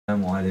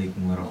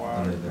عليكم ورحمة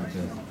الله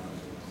وبركاته.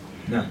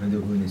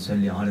 نحمده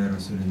ونصلي على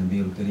رسول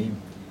النبي الكريم.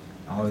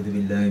 أعوذ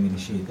بالله من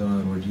الشيطان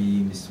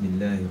الرجيم. بسم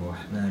الله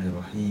الرحمن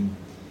الرحيم.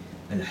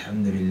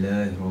 الحمد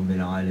لله رب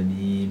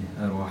العالمين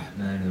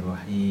الرحمن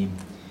الرحيم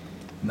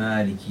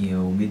مالك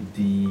يوم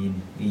الدين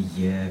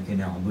إياك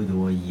نعبد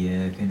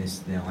وإياك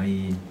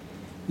نستعين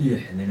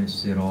اهدنا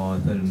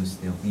الصراط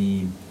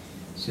المستقيم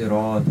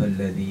صراط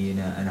الذين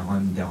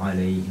أنعمت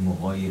عليهم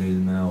غير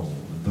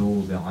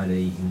المغضوب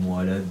عليهم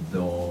ولا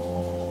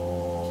الضالين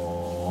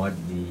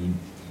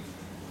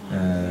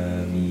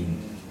آمين.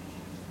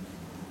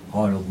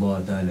 قال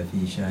الله تعالى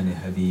في شأن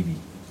حبيبي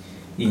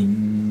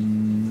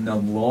إن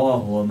الله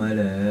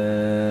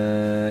وملائكته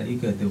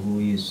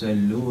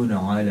يصلون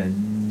على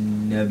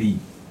النبي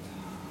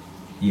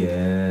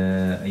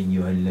يا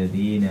أيها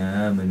الذين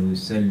آمنوا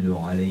صلوا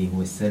عليه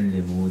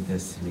وسلموا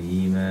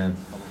تسليما.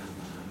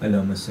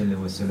 اللهم صل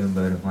وسلم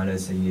وبارك على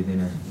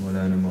سيدنا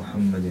مولانا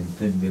محمد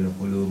طب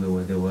القلوب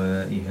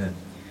ودوائها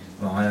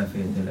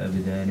وعافية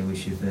الأبدان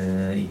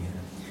وشفائها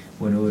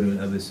ونور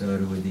الأبصار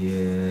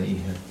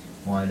وضيائها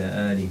وعلى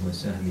آله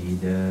وصحبه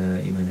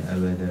دائما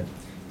أبدا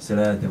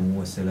صلاة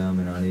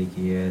وسلاما عليك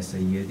يا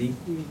سيدي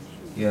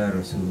يا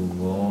رسول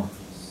الله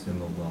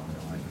صلى الله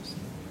عليه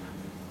وسلم.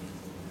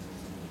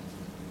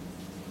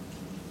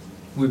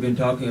 We've been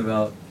talking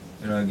about,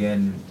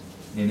 again,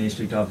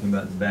 initially talking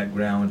about the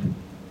background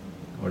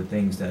or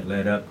things that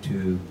led up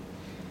to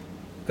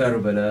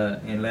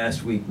Karbala, and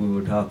last week we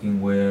were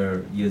talking where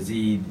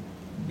Yazid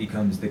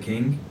becomes the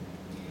king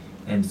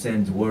and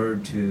sends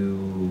word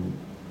to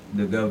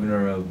the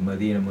governor of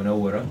Medina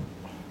Munawwara,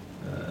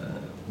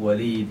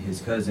 Walid,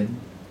 his cousin,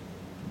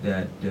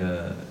 that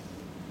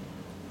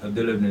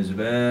Abdullah ibn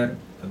Zubair,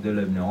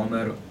 Abdullah ibn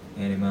Umar,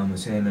 and Imam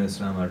Hussein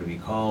al-Islam are to be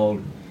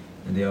called,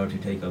 and they are to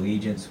take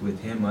allegiance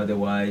with him,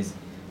 otherwise,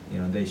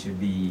 they should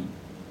be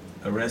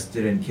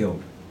arrested and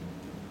killed.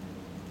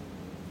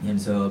 And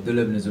so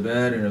Abdullah ibn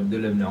Zubair and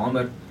Abdullah ibn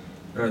Umar,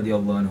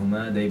 radiallahu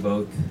anhuma, they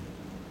both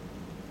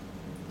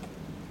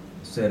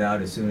set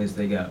out as soon as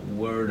they got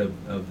word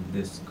of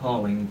this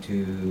calling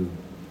to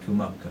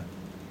Makkah.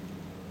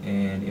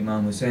 And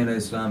Imam Hussein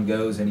al-Islam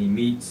goes and he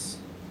meets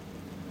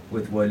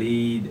with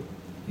Walid,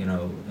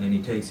 and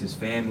he takes his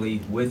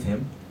family with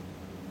him.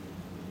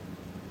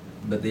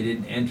 But they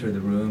didn't enter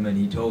the room, and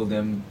he told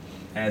them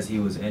as he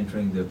was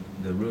entering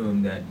the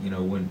room that,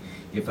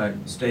 if I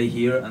stay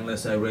here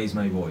unless I raise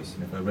my voice,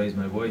 and if I raise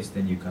my voice,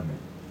 then you come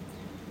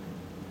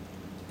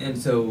in. And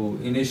so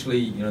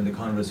initially, the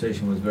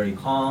conversation was very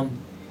calm,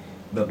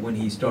 but when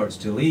he starts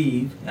to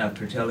leave,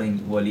 after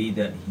telling Walid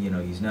that,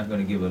 he's not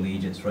going to give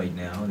allegiance right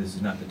now, this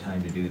is not the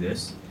time to do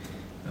this,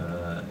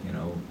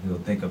 he'll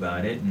think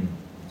about it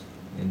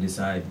and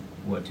decide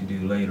what to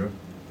do later.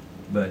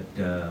 But,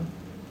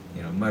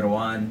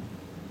 Marwan,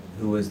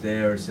 who was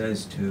there,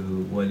 says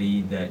to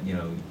Walid that,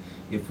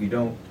 if we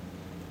don't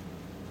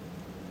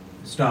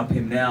stop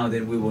him now,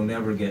 then we will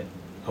never get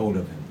hold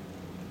of him.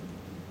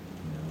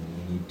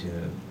 We need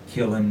to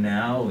kill him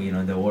now,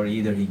 or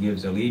either he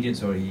gives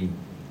allegiance or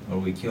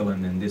we kill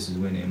him. And this is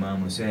when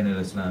Imam Hussein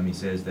al-Islam, he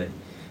says that,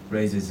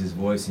 raises his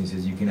voice and he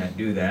says, you cannot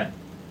do that.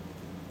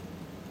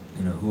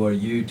 Who are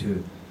you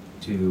to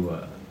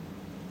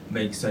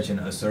make such an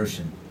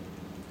assertion?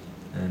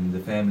 And the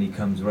family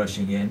comes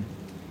rushing in.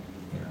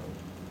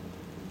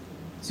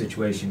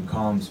 Situation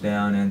calms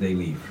down and they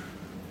leave.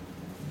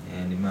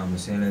 And Imam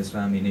Hussein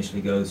al-Islam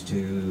initially goes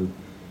to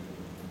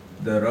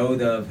the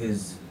road of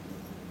his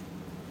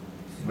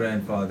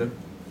grandfather,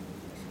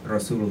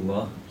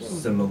 Rasulullah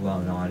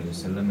sallallahu alaihi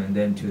wasallam, and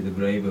then to the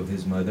grave of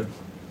his mother,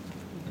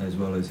 as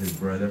well as his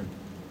brother,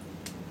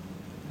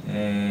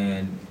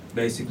 and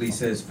basically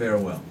says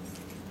farewell.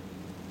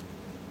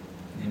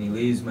 And he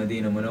leaves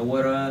Medina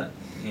Munawwara,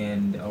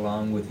 and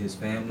along with his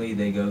family,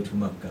 they go to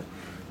Makkah.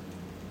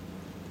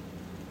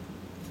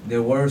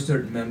 There were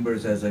certain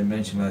members, as I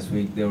mentioned last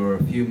week, there were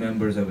a few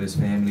members of his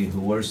family who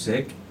were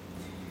sick,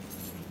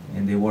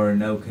 and they were in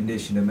no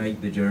condition to make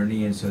the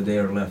journey, and so they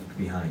are left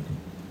behind.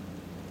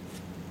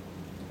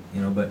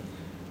 But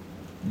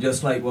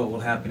just like what will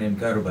happen in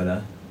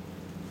Karbala,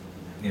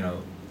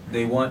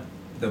 they want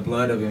the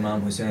blood of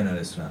Imam Hussein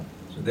al-Islam,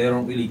 so they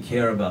don't really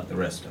care about the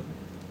rest of it.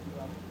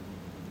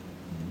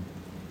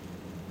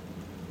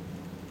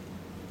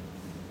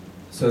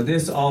 So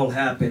this all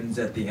happens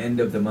at the end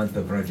of the month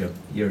of Rajab,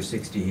 year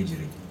 60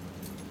 Hijri.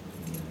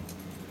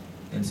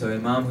 And so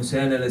Imam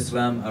Hussein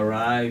al-Islam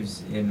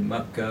arrives in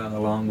Makkah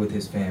along with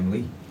his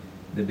family,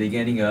 the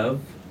beginning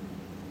of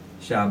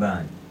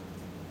Sha'ban.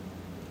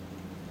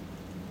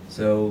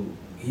 So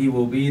he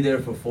will be there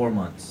for 4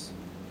 months.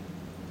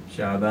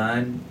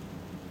 Sha'ban,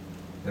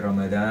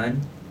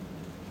 Ramadan,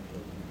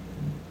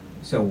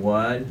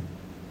 Sawwal,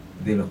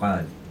 Dhul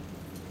Qa'd.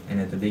 And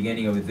at the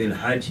beginning of Dhul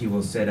Hajj, he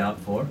will set out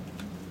for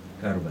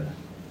Karbala.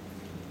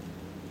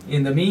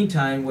 In the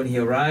meantime, when he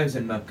arrives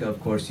in Mecca, of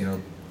course,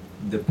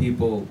 the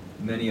people,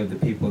 many of the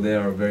people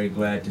there are very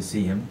glad to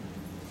see him.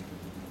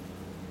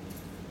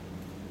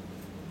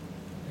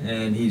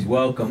 And he's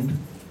welcomed.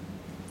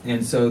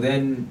 And so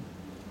then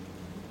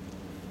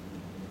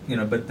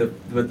but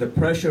the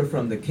pressure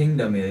from the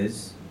kingdom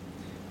is,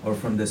 or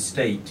from the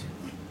state,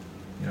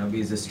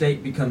 because the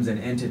state becomes an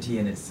entity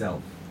in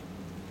itself.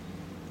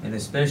 And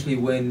especially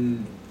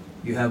when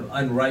you have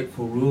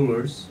unrightful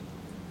rulers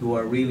who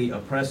are really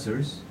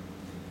oppressors,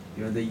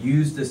 they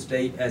use the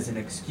state as an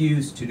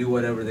excuse to do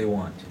whatever they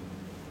want.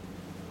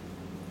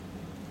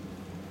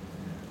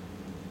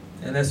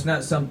 And that's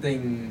not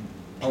something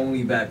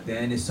only back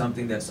then, it's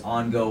something that's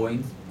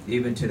ongoing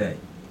even today.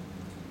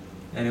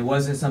 And it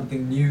wasn't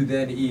something new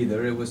then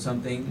either. It was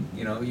something,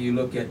 you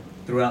look at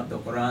throughout the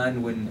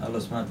Quran when Allah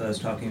subhanahu wa ta'ala is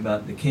talking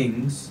about the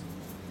kings.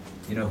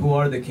 Who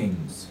are the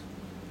kings?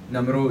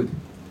 Namrud,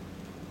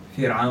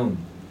 Fir'aun.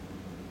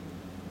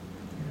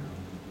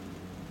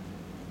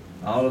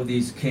 All of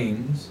these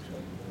kings,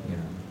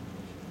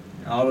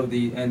 all of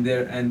the and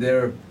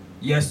they're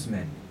yes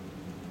men.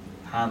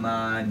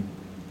 Haman,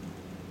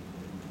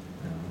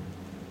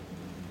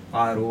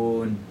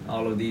 Qarun,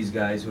 all of these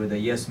guys were the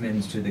yes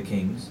men to the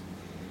kings.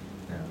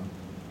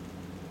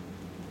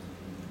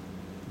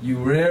 You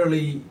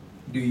rarely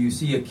do you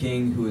see a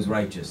king who is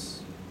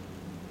righteous.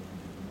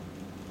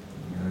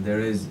 There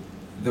is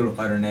Dhul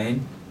Qarnayn,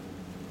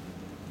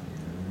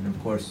 and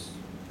of course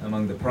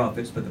among the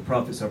prophets, but the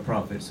prophets are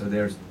prophets, so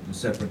they're a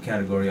separate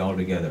category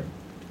altogether.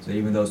 So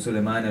even though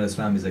Sulaiman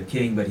al-Islam is a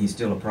king, but he's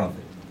still a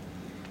prophet.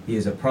 He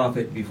is a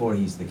prophet before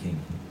he's the king.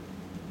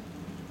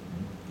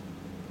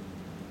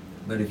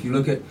 But if you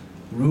look at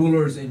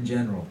rulers in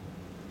general,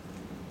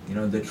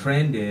 the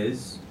trend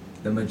is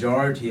the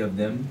majority of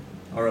them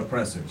are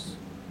oppressors.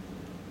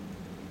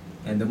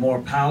 And the more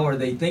power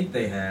they think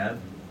they have,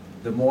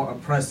 the more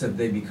oppressive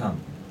they become.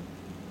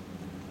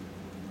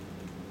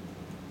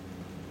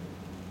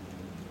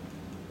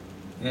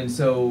 And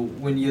so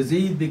when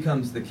Yazid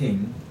becomes the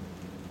king,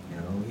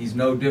 he's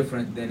no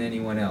different than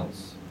anyone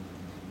else,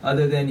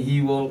 other than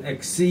he will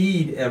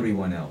exceed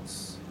everyone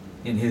else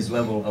in his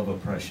level of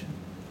oppression.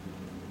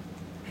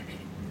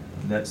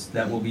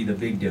 That will be the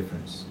big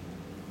difference.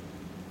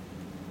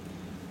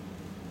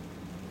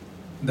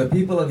 The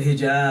people of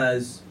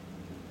Hijaz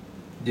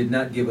did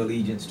not give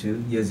allegiance to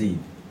Yazid,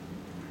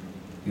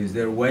 because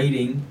they're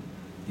waiting,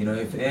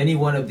 if any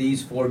one of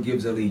these four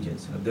gives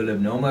allegiance, Abdullah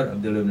ibn Umar,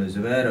 Abdullah ibn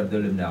Zubair,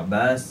 Abdullah ibn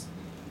Abbas,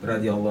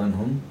 radiallahu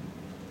anhum,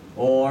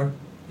 or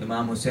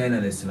Imam Hussein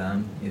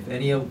al-Islam, if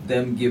any of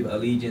them give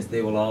allegiance,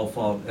 they will all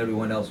fall,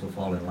 everyone else will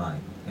fall in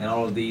line. And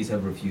all of these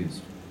have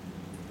refused.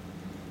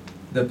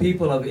 The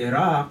people of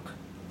Iraq,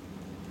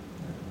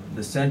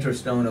 the center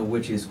stone of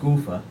which is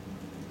Kufa,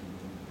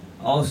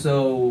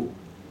 also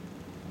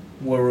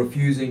were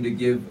refusing to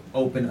give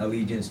open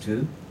allegiance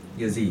to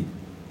Yazid.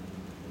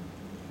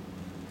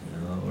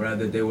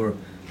 Rather,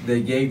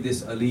 they gave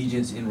this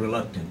allegiance in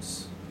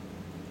reluctance.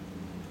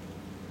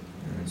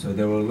 And so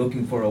they were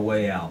looking for a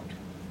way out.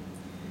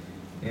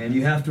 And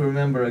you have to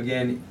remember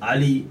again,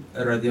 Ali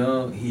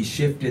radiallahu, he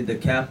shifted the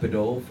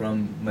capital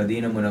from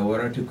Medina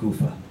Munawwara to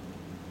Kufa.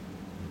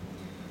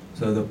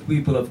 So the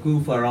people of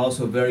Kufa are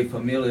also very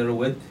familiar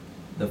with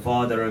the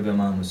father of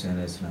Imam Hussein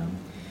al-Islam.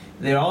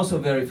 They're also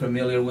very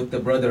familiar with the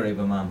brother of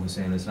Imam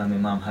Hussein al-Islam,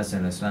 Imam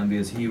Hassan al-Islam,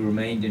 because he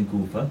remained in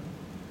Kufa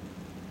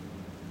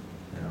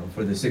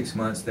for the 6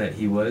 months that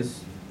he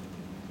was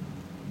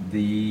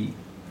the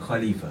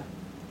Khalifa.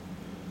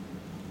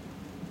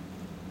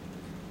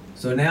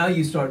 So now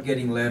you start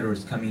getting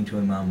letters coming to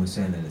Imam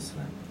Hussein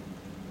al-Islam,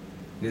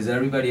 because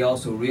everybody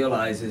also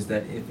realizes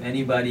that if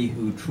anybody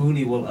who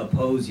truly will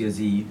oppose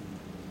Yazid,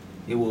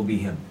 it will be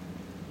him.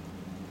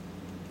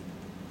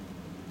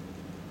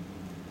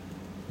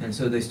 And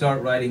so they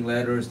start writing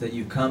letters that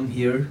you come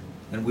here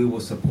and we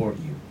will support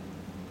you.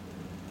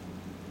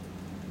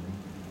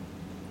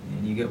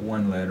 And you get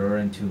 1 letter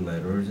and 2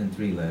 letters and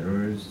 3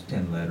 letters,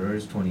 10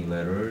 letters, 20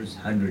 letters,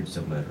 hundreds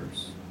of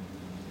letters.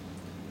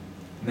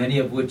 Many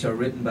of which are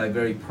written by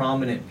very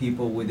prominent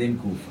people within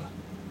Kufa.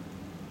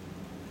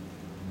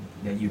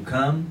 That you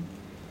come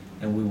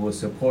and we will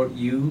support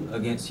you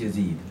against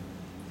Yazid.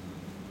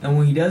 And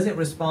when he doesn't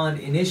respond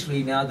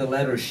initially, now the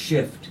letters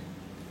shift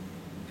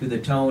to the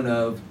tone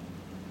of,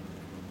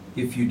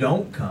 if you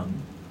don't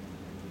come,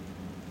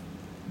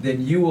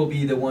 then you will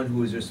be the one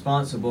who is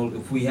responsible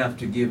if we have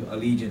to give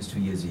allegiance to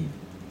Yazid.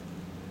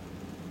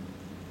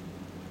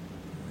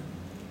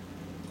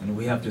 And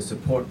we have to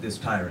support this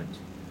tyrant.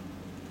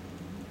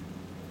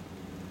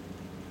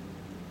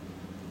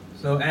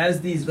 So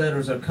as these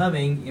letters are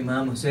coming,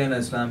 Imam Hussein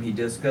al-Islam, he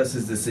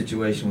discusses the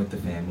situation with the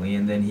family,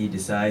 and then he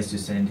decides to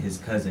send his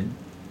cousin,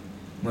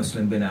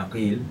 Muslim bin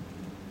Aqil,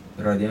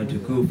 to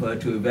Kufa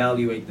to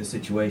evaluate the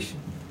situation.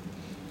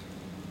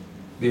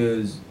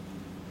 Because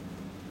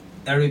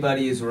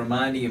everybody is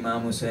reminding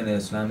Imam Hussein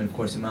al-Islam, and of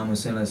course Imam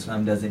Hussein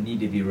al-Islam doesn't need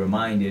to be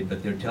reminded,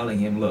 but they're telling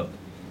him, look,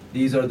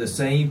 these are the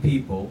same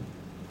people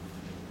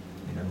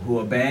who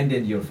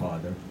abandoned your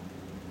father,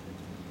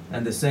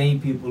 and the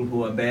same people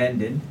who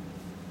abandoned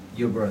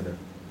your brother.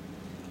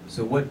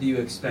 So what do you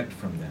expect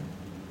from them?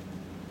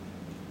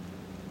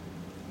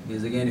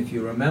 Because again, if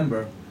you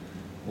remember,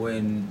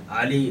 when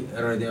Ali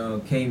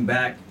came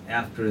back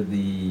after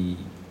the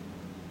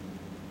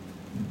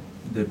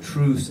the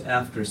truce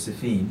after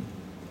Siffin,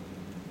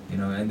 you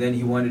know, and then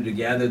he wanted to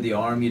gather the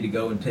army to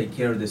go and take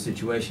care of the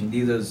situation.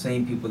 These are the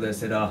same people that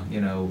said, oh,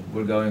 you know,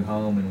 we're going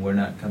home and we're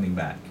not coming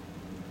back.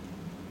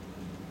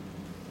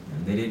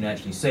 And they didn't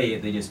actually say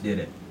it, they just did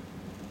it.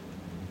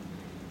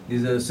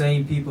 These are the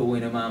same people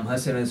when Imam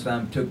Hassan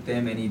Islam took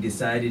them and he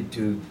decided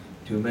to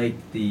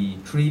make the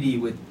treaty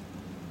with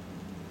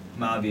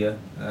Muawiyah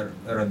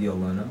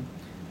radiallahu anhu,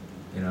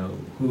 you know,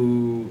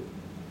 who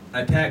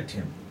attacked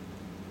him.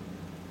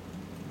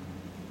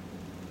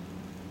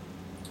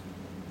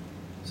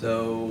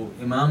 So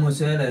Imam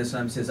Hussein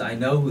Islam says, I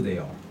know who they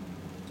are.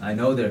 I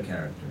know their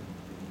character.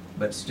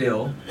 But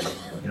still,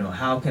 you know,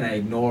 how can I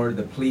ignore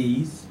the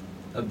pleas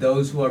of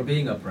those who are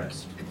being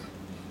oppressed?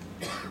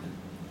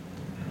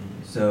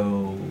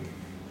 So,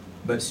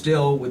 but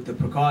still, with the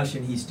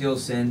precaution, he still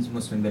sends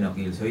Muslim bin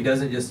Aqil. So he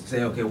doesn't just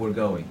say, okay, we're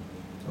going,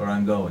 or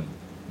I'm going.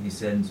 He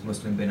sends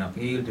Muslim bin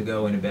Aqil to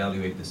go and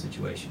evaluate the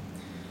situation.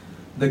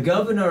 The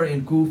governor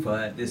in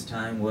Kufa at this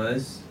time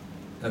was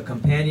a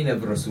companion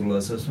of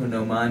Rasulullah,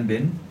 Nu'man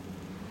bin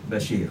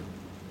Bashir,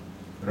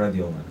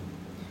 radiallahu anhu.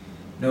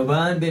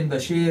 Nu'man bin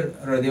Bashir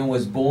radiallahu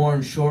was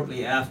born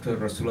shortly after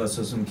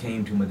Rasulullah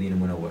came to Medina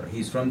Munawwara.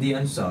 He's from the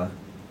Ansar,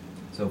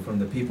 so from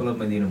the people of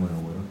Medina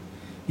Munawwara.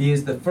 He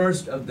is the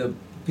first of the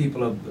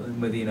people of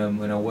Medina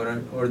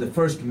Munawwara, or the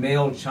first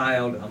male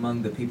child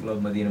among the people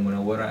of Medina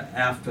Munawwara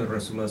after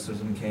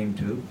Rasulullah came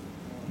to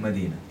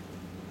Medina.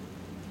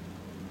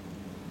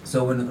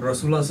 So when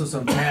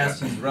Rasulullah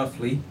passed, he's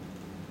roughly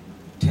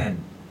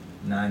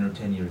 9 or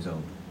 10 years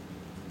old.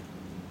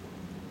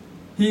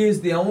 He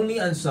is the only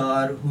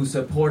Ansar who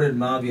supported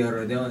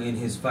Muawiyah in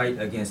his fight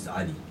against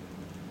Ali.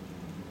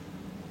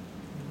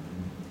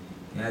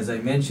 As I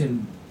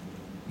mentioned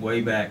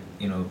way back,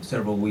 you know,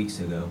 several weeks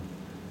ago,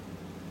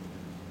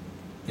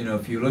 you know,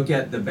 if you look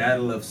at the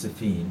Battle of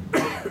Siffin,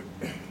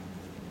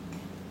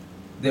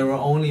 there were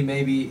only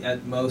maybe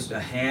at most a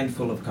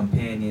handful of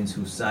companions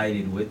who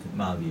sided with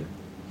Muawiyah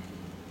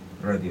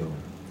radiallahu.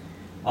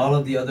 All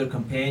of the other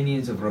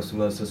companions of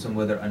Rasulullah,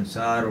 whether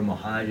Ansar or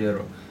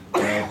Muhajir,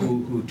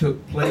 who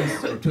took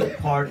place or took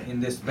part in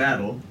this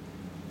battle,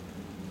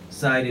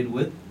 sided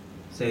with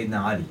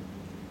Sayyidina Ali,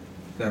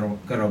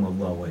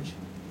 karamallahu wajh.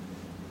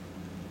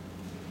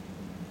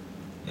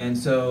 And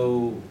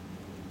so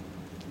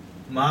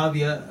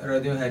Muawiyah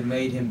radiallahu had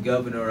made him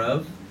governor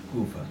of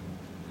Kufa.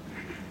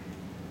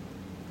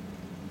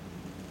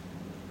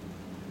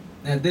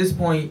 At this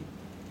point,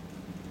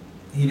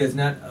 he does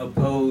not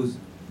oppose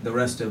the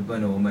rest of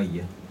Banu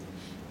Umayyah.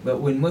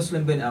 But when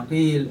Muslim bin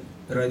Aqil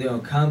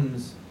radiallahu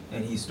comes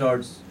and he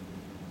starts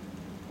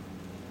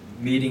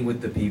meeting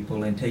with the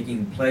people and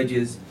taking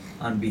pledges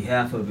on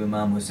behalf of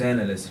Imam Hussein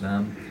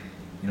al-Islam,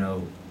 you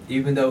know,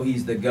 even though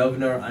he's the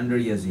governor under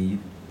Yazid,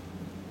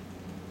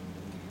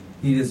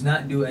 he does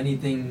not do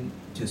anything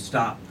to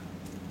stop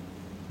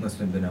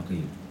Muslim bin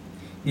Aqil.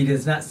 He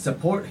does not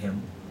support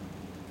him,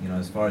 you know,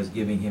 as far as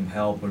giving him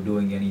help or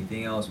doing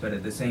anything else, but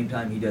at the same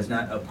time, he does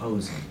not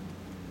oppose him.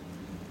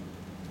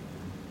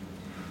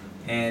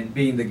 And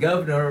being the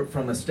governor,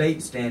 from a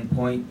state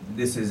standpoint,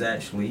 this is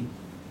actually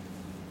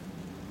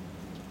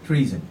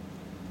treason,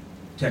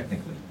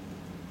 technically.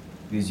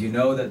 Because you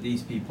know that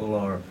these people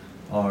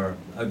are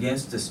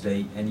against the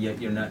state, and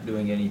yet you're not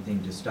doing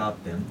anything to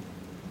stop them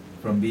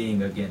from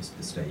being against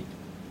the state.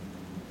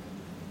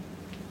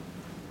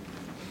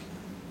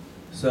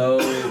 So,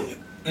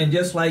 and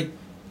just like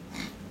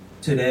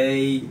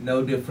today,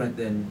 no different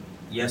than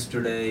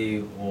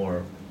yesterday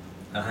or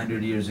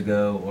 100 years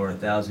ago or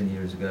 1,000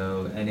 years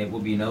ago, and it will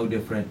be no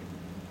different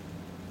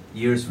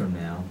years from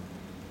now,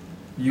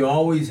 you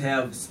always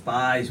have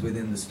spies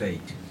within the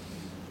state.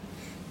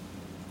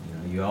 You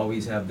know, you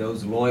always have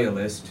those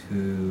loyalists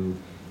who,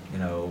 you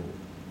know,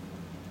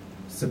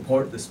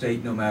 support the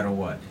state no matter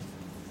what.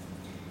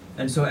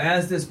 And so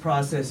as this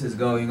process is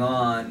going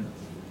on,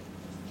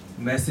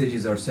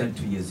 messages are sent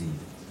to Yazid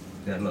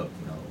that, look,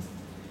 you know,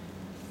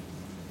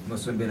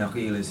 Muslim bin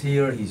Aqil is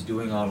here, he's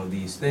doing all of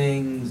these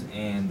things,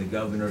 and the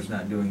governor's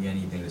not doing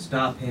anything to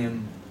stop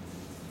him.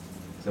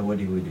 So what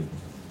do we do?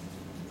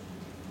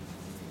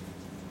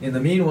 In the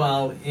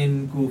meanwhile,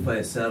 in Kufa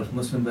itself,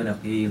 Muslim bin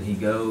Aqil, he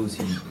goes,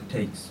 he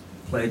takes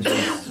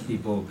pledges,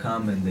 people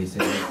come and they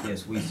say,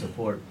 yes, we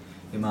support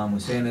Imam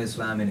Hussein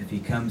Islam, and if he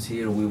comes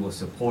here, we will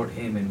support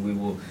him, and we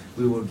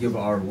will give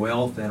our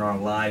wealth and our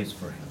lives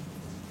for him.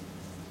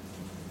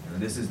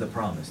 And this is the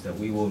promise, that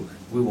we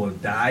will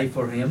die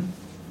for him,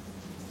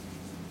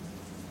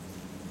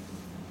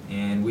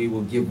 and we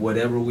will give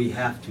whatever we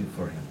have to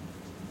for him.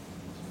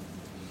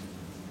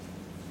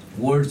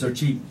 Words are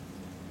cheap.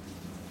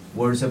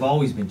 Words have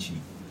always been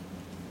cheap.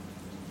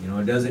 You know,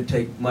 it doesn't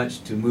take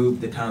much to move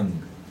the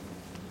tongue.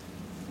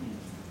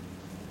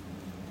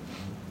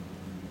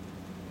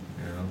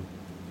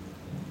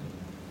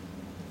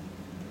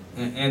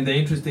 And the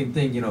interesting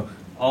thing, you know,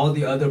 all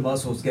the other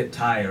muscles get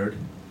tired,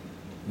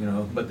 you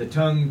know, but the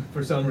tongue,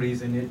 for some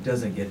reason, it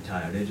doesn't get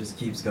tired. It just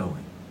keeps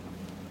going.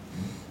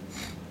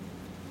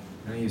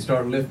 And you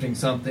start lifting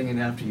something, and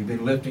after you've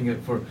been lifting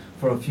it for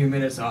a few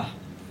minutes, you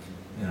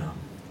know,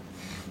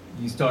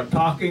 You start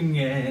talking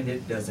and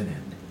it doesn't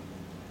end.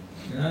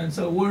 And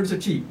so words are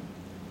cheap.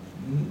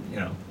 You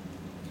know.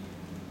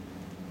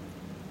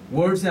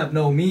 Words have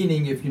no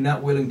meaning if you're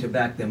not willing to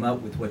back them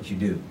up with what you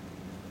do.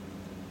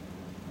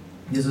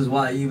 This is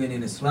why even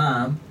in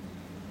Islam,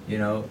 you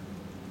know,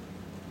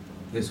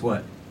 it's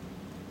what?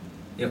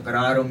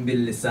 إقرار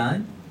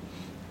باللسان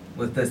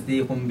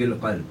وتصديق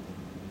بالقلب.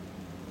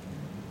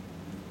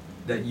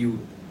 That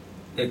you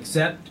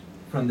accept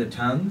from the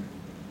tongue,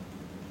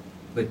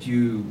 but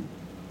you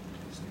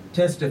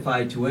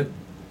testify to it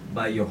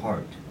by your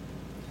heart.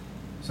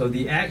 So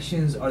the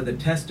actions are the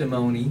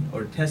testimony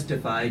or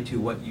testify to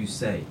what you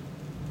say.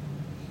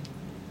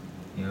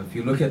 You know, if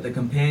you look at the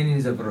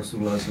companions of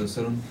Rasulullah sallallahu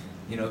alaihi wasallam,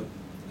 you know,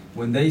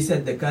 when they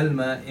said the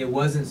kalma, it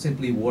wasn't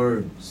simply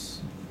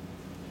words.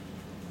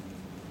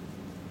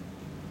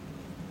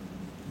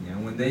 You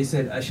know, when they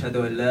said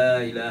Ashhadu an la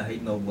ilaha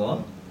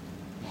illallah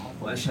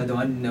wa ashhadu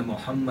anna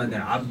Muhammadan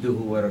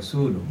abduhu wa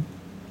rasuluhu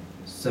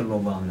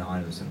sallallahu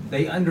alaihi wasallam,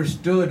 they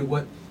understood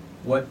what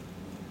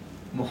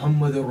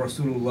Muhammadur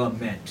Rasulullah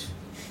meant.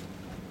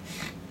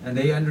 And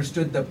they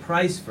understood the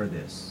price for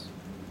this.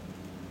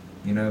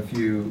 You know, if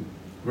you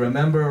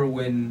remember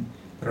when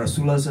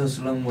Rasulullah sallallahu alaihi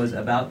wasallam was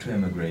about to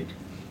immigrate,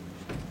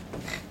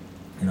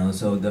 you know,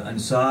 so the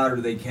Ansar,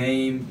 they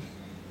came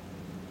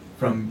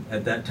from,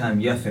 at that time,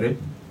 Yathrib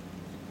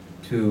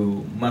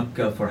to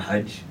Makkah for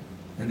Hajj,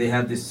 and they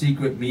have this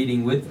secret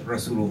meeting with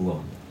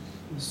Rasulullah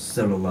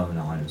sallallahu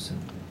alaihi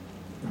wasallam.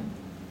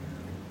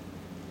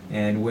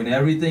 And when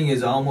everything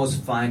is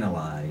almost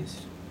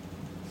finalized,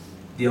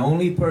 the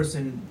only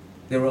person,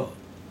 there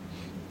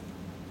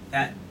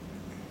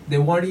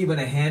weren't even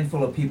a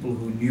handful of people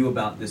who knew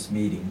about this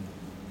meeting,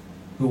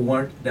 who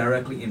weren't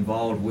directly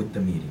involved with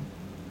the meeting.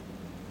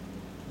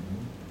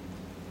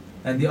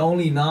 And the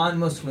only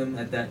non-Muslim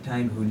at that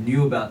time who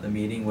knew about the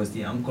meeting was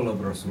the uncle of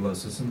Rasulullah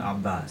sallallahu alaihi wasallam,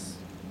 Abbas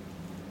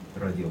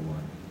radiallahu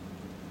anhu.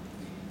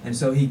 And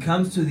so he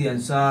comes to the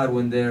Ansar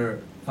when they're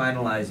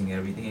finalizing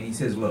everything, and he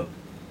says, look,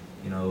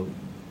 you know,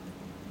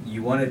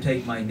 you want to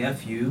take my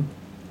nephew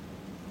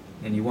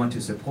and you want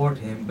to support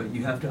him, but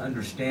you have to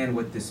understand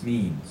what this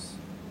means.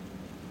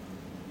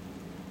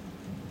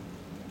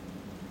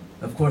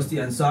 Of course, the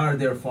Ansar,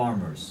 they're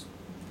farmers.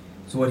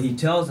 So what he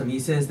tells them, he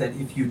says that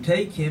if you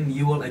take him,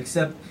 you will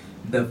accept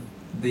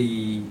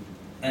the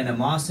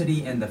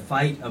animosity and the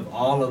fight of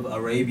all of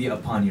Arabia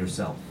upon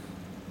yourself.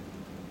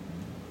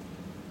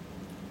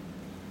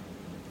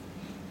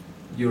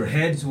 Your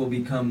heads will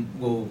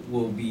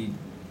be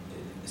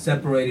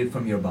separated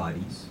from your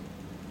bodies.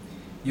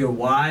 Your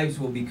wives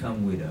will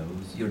become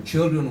widows. Your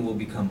children will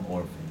become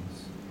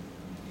orphans.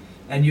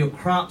 And your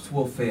crops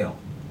will fail.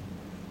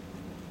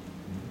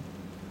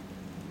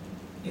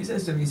 He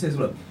says to me, he says,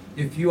 look,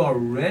 if you are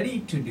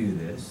ready to do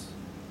this,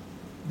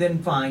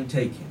 then fine,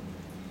 take him.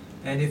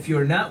 And if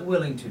you're not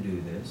willing to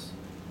do this,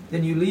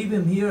 then you leave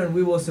him here and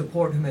we will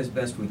support him as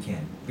best we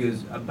can.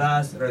 Because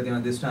Abbas,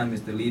 radiallahu, this time,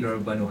 is the leader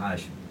of Banu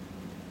Hashim.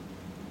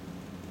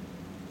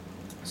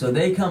 So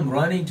they come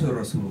running to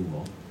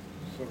Rasulullah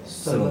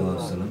sallallahu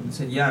alaihi wasallam and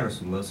said, Ya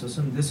Rasulullah sallallahu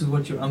alaihi wasallam, this is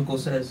what your uncle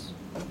says.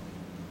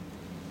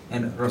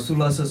 And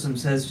Rasulullah sallallahu alaihi wasallam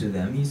says to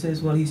them, he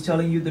says, well, he's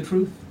telling you the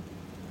truth.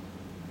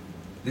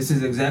 This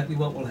is exactly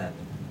what will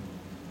happen.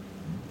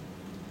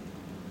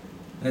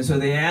 And so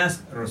they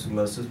ask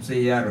Rasulullah sallallahu alaihi wasallam,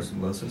 say, Ya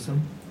Rasulullah sallallahu alaihi wasallam,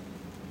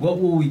 what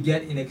will we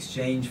get in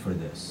exchange for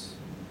this?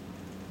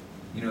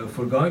 You know, if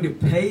we're going to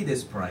pay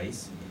this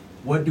price,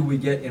 what do we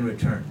get in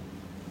return?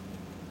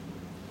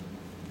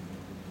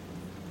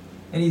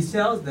 And he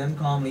tells them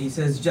calmly, he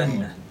says,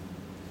 Jannah,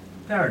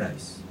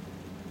 paradise.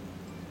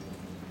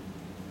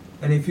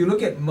 And if you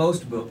look at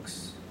most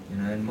books, you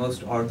know, and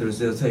most authors,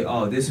 they'll say,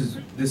 oh, this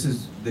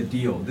is the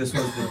deal. This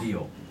was the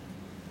deal.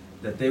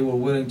 That they were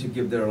willing to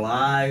give their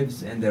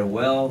lives and their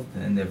wealth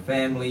and their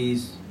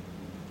families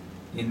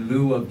in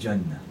lieu of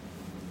Jannah.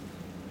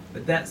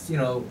 But that's, you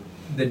know,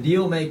 the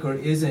deal maker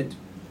isn't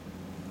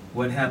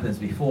what happens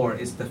before,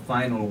 it's the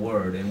final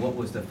word. And what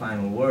was the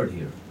final word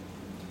here?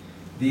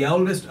 The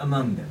eldest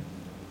among them,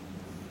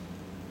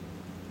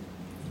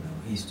 you know,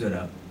 he stood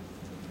up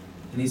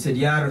and he said,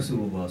 Ya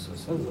Rasulullah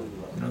sallallahu alaihi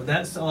wasallam, you know,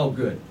 that's all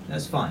good,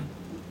 that's fine.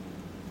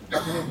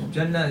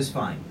 Jannah is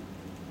fine.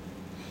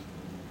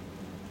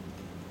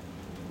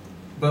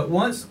 But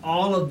once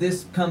all of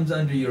this comes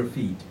under your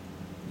feet,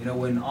 you know,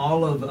 when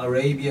all of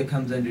Arabia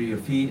comes under your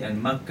feet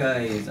and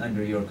Makkah is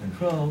under your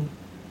control,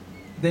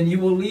 then you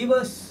will leave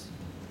us.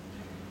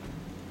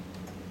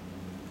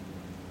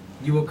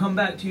 You will come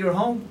back to your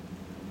home.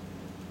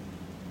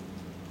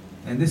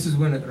 And this is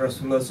when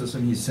Rasulullah sallallahu alaihi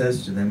wasallam, he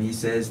says to them, he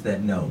says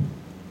that no.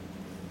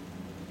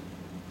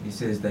 He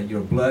says that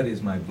your blood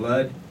is my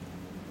blood,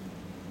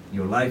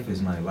 your life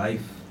is my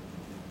life.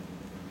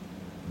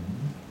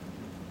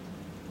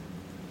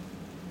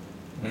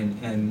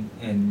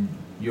 And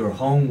your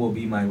home will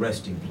be my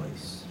resting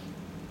place.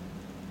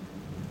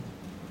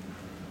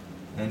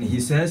 And he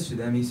says to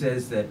them, he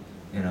says that,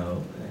 you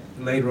know,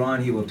 later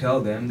on he will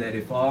tell them that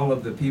if all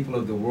of the people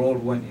of the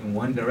world went in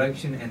one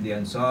direction and the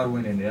Ansar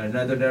went in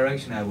another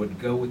direction, I would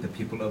go with the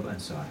people of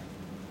Ansar.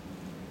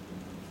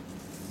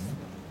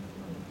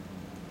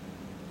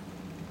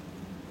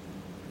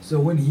 So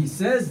when he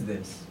says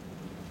this,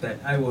 that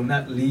I will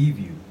not leave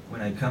you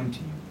when I come to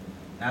you.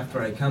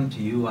 After I come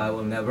to you, I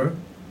will never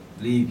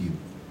leave you.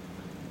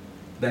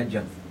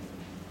 Bajja.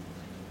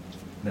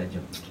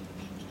 Bajja.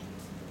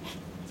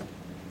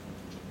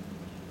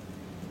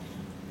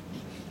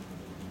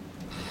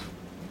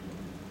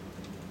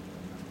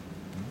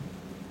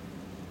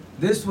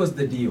 This was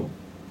the deal.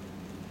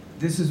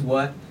 This is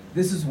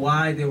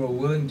why they were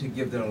willing to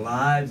give their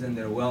lives and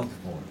their wealth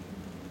for.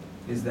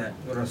 Is that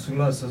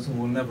Rasulullah Sallallahu Alaihi Wasallam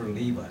will never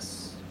leave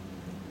us.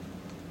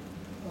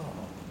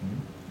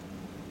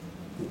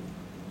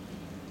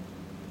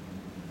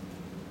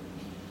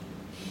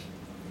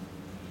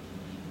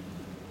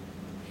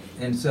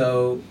 And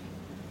so,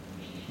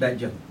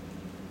 Bajja.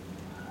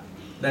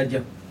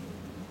 Bajja.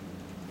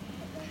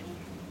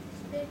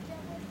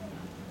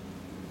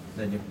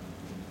 Bajja.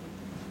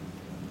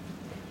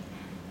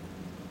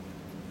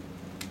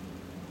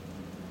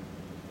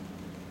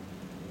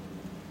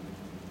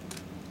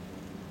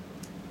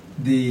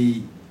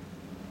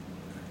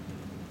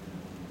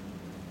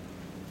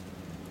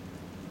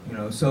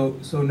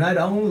 So not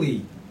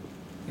only,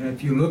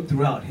 if you look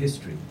throughout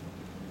history,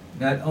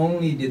 not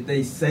only did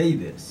they say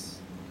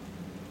this,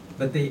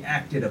 but they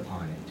acted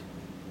upon it.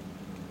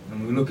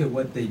 And we look at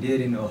what they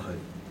did in Uhud.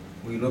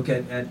 We look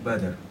at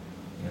Badr.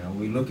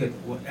 We look at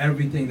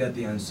everything that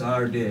the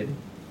Ansar did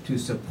to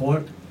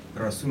support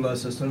Rasulullah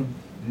Sallallahu Alaihi Wasallam,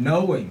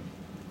 knowing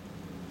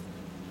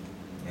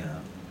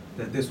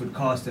that this would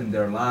cost them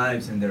their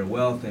lives and their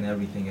wealth and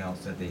everything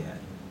else that they had.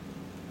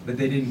 But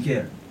they didn't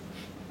care.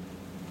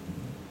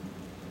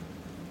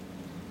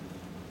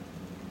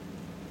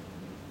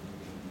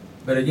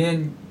 But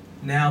again,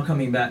 now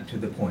coming back to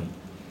the point,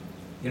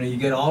 you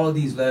get all of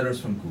these letters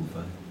from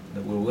Kufa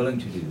that were willing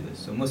to do this.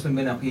 So Muslim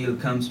bin Aqil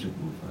comes to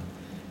Kufa.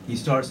 He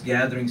starts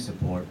gathering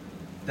support.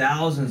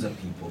 Thousands of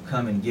people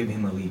come and give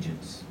him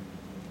allegiance.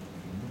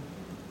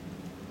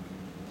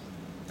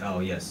 Oh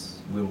yes,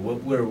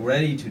 we're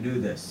ready to do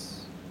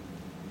this.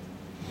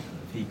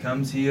 If he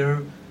comes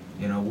here,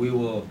 we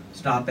will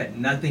stop at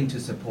nothing to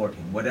support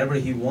him. Whatever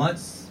he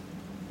wants,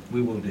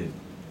 we will do.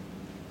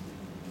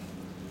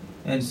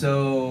 And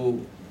so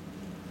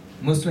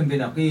Muslim bin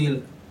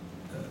Aqil,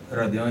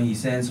 he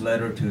sends a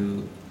letter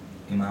to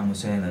Imam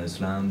Hussein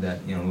al-Islam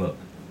that, look,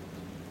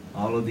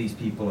 all of these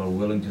people are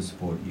willing to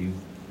support you.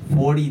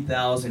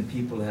 40,000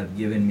 people have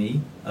given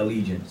me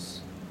allegiance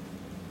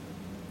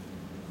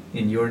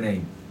in your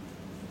name.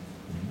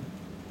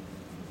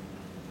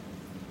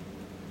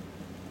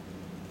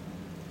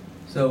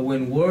 So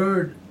when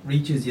word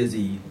reaches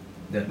Yazid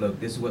that,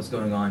 look, this is what's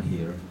going on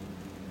here,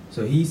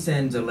 so he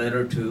sends a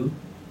letter to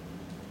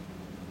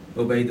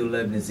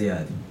Ubaydullah ibn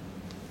Ziyad,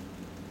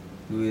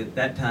 who at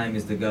that time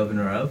is the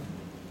governor of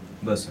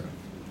Basra.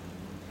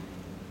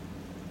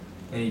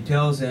 And he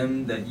tells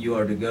him that you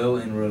are to go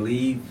and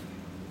relieve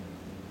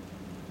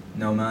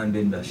Nu'man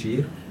bin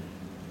Bashir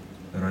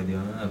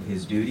of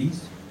his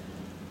duties,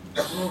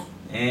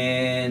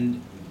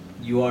 and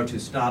you are to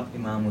stop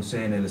Imam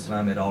Hussein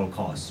al-Islam at all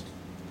cost.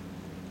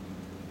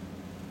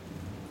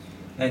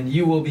 And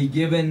you will be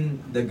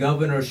given the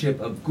governorship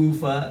of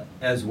Kufa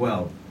as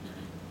well.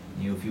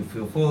 If you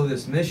fulfill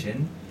this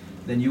mission,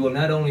 then you will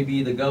not only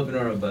be the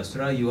governor of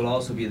Basra, you will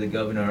also be the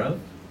governor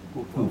of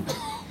Kufa.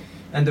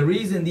 And the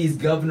reason these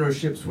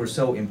governorships were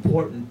so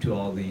important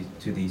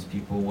to these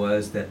people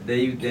was that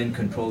they then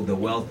controlled the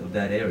wealth of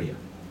that area.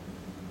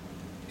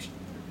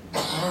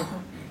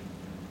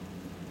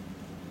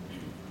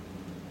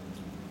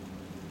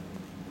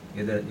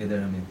 इधर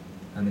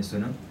हमें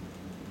सुनो,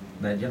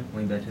 बैठ जाओ,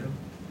 वहीं बैठे रहो,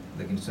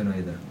 लेकिन सुनो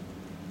इधर,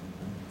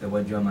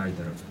 तवज्जो हमारी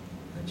तरफ,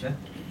 अच्छा,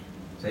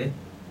 सही,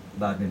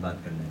 बाद में बात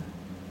कर लेना.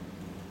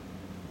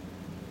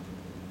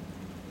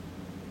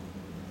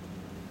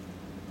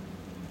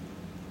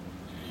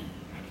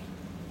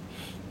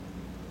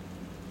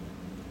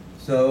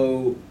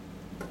 So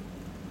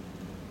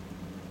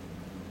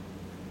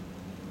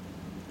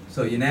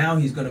now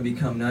he's going to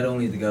become not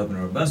only the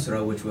governor of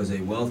Basra, which was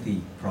a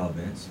wealthy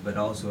province, but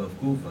also of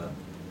Kufa,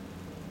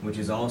 which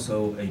is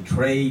also a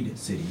trade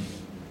city.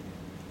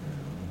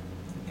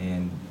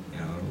 And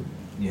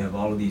you have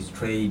all of these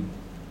trade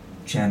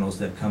channels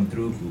that come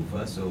through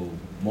Kufa, so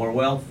more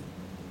wealth.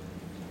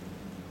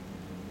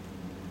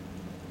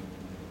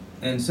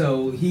 And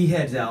so he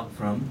heads out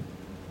from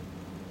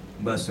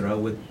Basra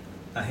with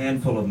a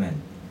handful of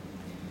men.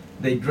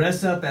 They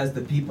dress up as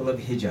the people of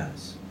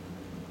Hijaz.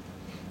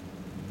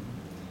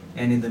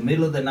 And in the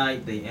middle of the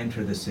night, they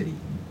enter the city.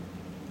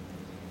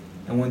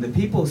 And when the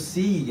people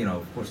see,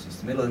 of course, it's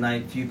the middle of the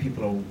night, few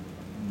people are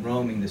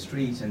roaming the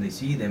streets, and they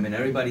see them, and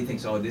everybody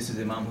thinks, oh, this is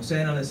Imam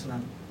Hussein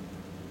al-Islam.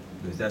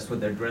 Because that's what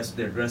they're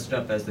dressed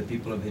up as the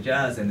people of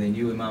Hijaz, and they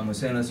knew Imam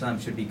Hussein al-Islam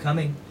should be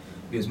coming,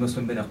 because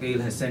Muslim bin Aqil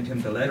has sent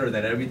him the letter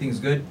that everything's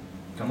good,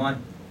 come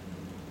on.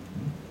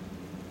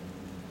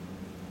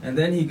 And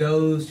then he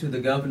goes to the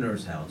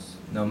governor's house,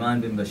 Nu'man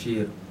bin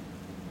Bashir,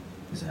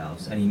 his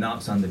house, and he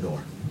knocks on the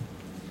door.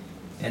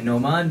 And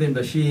Nu'man bin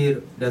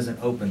Bashir doesn't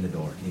open the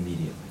door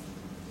immediately.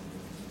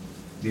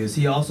 Because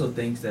he also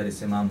thinks that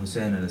it's Imam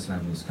Hussein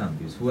al-Islam who's come.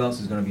 Because who else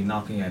is going to be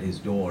knocking at his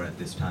door at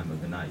this time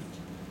of the night?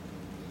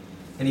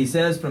 And he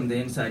says from the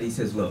inside, he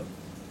says, look,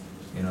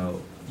 you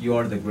know, you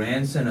are the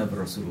grandson of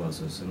Rasulullah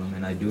sallallahu alaihi wasallam,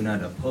 and I do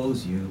not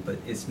oppose you, but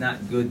it's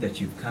not good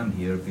that you've come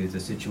here because the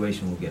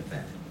situation will get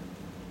bad.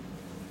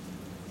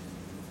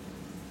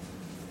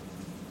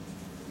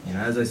 And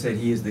as I said,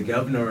 he is the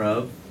governor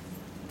of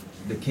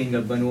the king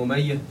of Banu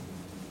Umayyah.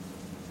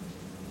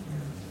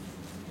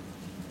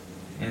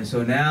 And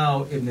so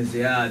now Ibn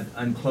Ziyad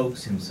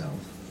uncloaks himself.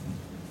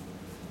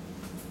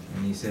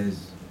 And he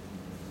says,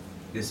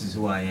 this is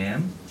who I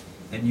am,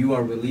 and you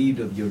are relieved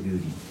of your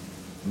duty.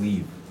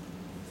 Leave.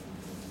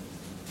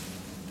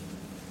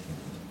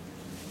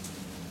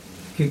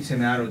 Kicks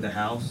him out of the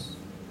house.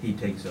 He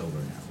takes over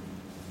now.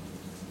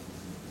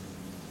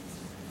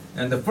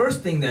 And the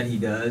first thing that he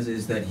does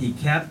is that he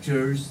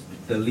captures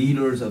the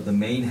leaders of the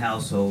main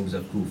households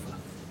of Kufa.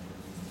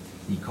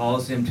 He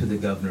calls them to the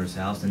governor's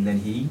house, and then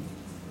he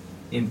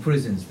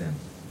imprisons them.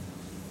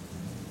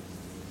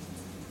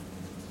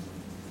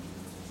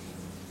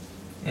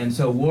 And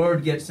so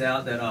word gets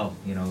out that, oh,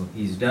 you know,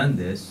 he's done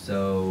this.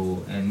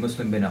 So, and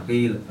Muslim bin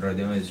Aqil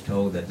radhiyallahu anhu is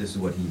told that this is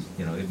what he's,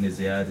 you know, Ibn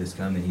Ziyad has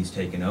come and he's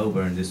taken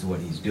over and this is what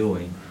he's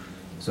doing.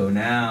 So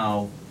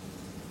now,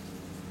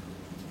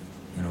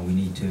 you know, we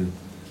need to,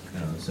 you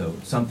know, so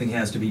something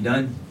has to be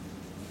done.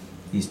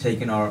 He's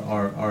taken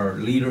our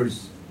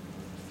leaders,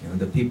 you know,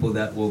 the people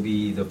that will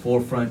be the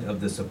forefront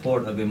of the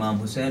support of Imam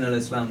Hussein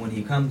al-Islam when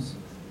he comes.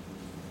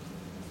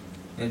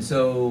 And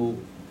so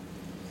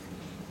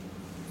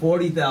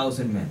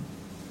 40,000 men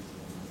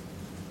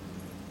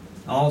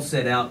all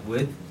set out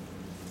with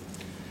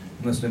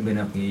Muslim bin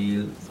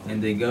Aqil,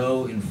 and they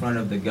go in front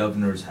of the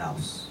governor's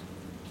house.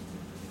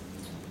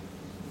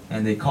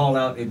 And they call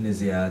out Ibn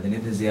Ziyad, and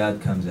Ibn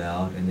Ziyad comes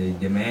out, and they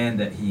demand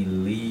that he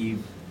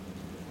leave,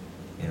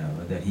 you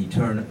know, that he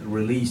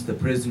release the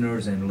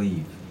prisoners and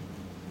leave.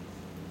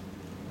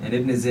 And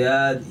Ibn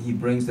Ziyad, he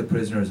brings the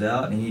prisoners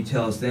out, and he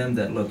tells them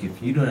that, look,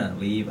 if you do not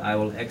leave, I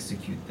will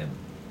execute them.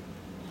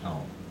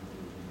 Oh.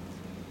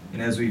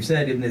 And as we've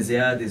said, Ibn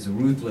Ziyad is a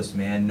ruthless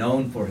man,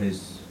 known for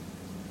his,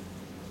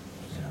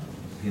 you know,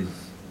 his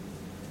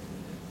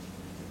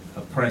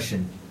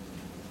oppression.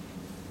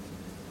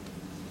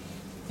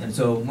 And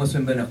so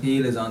Muslim bin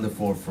Aqil is on the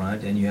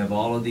forefront, and you have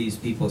all of these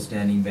people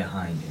standing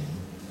behind him.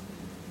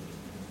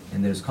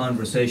 And there's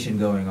conversation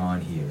going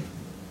on here.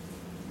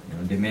 You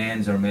know,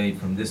 demands are made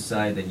from this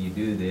side that you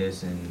do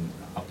this, and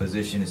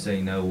opposition is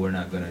saying, no, we're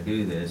not going to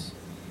do this.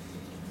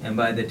 And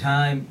by the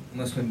time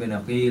Muslim bin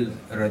Aqil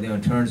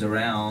radhiyallahu anhu turns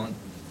around,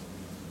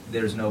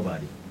 there's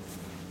nobody.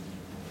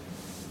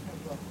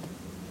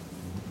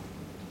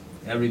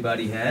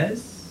 Everybody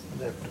has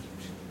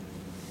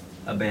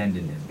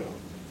abandoned him.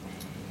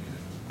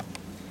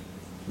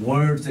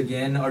 Words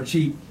again are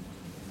cheap.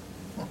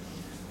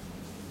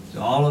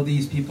 So all of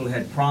these people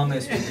had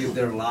promised to give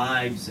their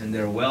lives and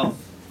their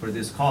wealth for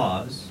this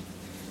cause,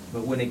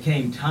 but when it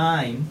came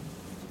time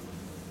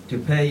to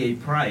pay a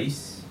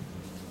price,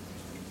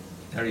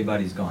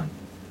 everybody's gone.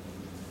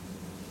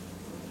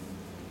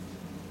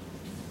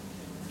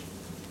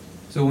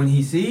 So when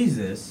he sees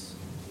this,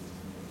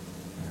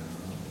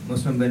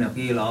 Muslim bin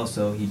Aqil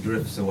also, he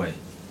drifts away.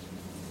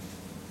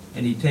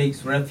 And he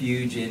takes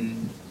refuge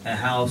in a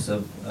house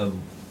of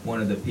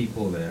one of the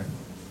people there,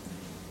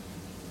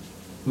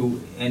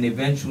 and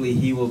eventually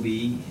he will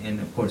be, and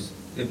of course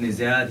Ibn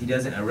Ziyad, he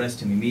doesn't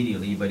arrest him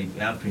immediately, but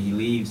after he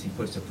leaves, he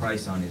puts a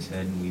price on his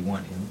head, and we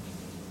want him.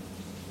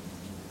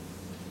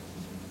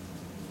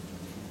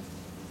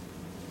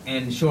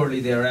 And shortly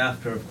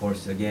thereafter, of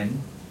course,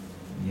 again,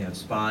 you have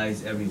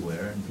spies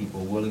everywhere and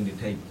people willing to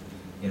take,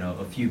 you know,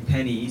 a few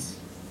pennies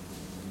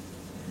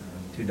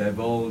to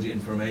divulge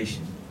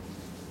information.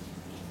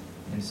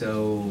 And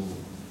so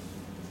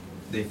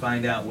they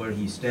find out where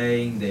he's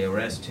staying, they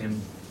arrest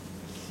him,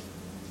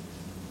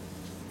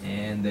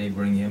 and they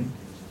bring him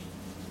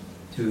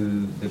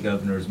to the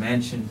governor's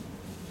mansion,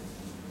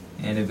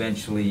 and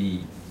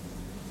eventually,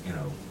 you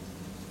know,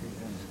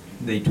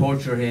 they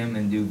torture him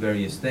and do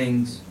various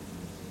things.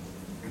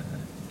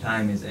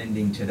 Time is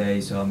ending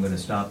today, so I'm going to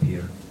stop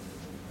here.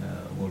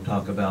 We'll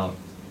talk about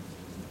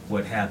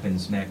what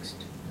happens next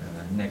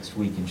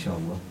week,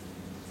 inshallah.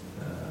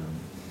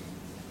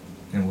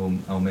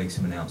 And I'll make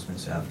some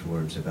announcements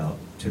afterwards about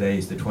today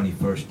is the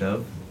 21st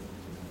of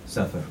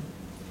Safar.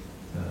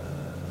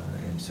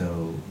 And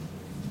so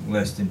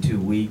less than 2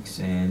 weeks,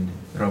 and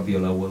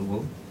Rabiul Awwal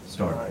will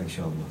start,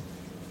 inshallah.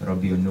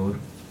 Rabiul Nur.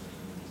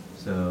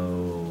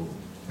 So,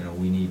 you know,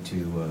 we need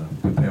to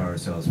prepare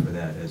ourselves for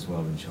that as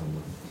well,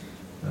 inshallah.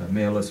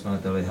 May Allah subhanahu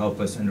wa ta'ala help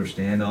us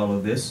understand all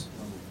of this.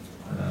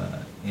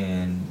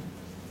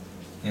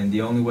 And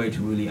the only way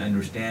to really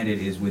understand it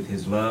is with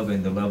His love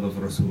and the love of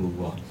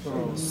Rasulullah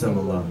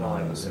sallallahu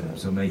alaihi wasallam.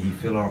 So may He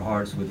fill our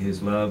hearts with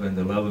His love and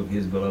the love of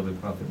His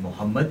beloved Prophet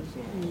Muhammad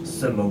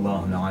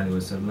sallallahu alaihi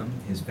wasallam,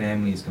 His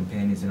family, His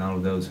companions, and all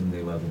of those whom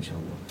they love,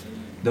 inshallah.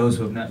 Those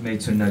who have not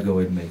made sunnah, go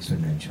ahead and make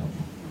sunnah, inshallah.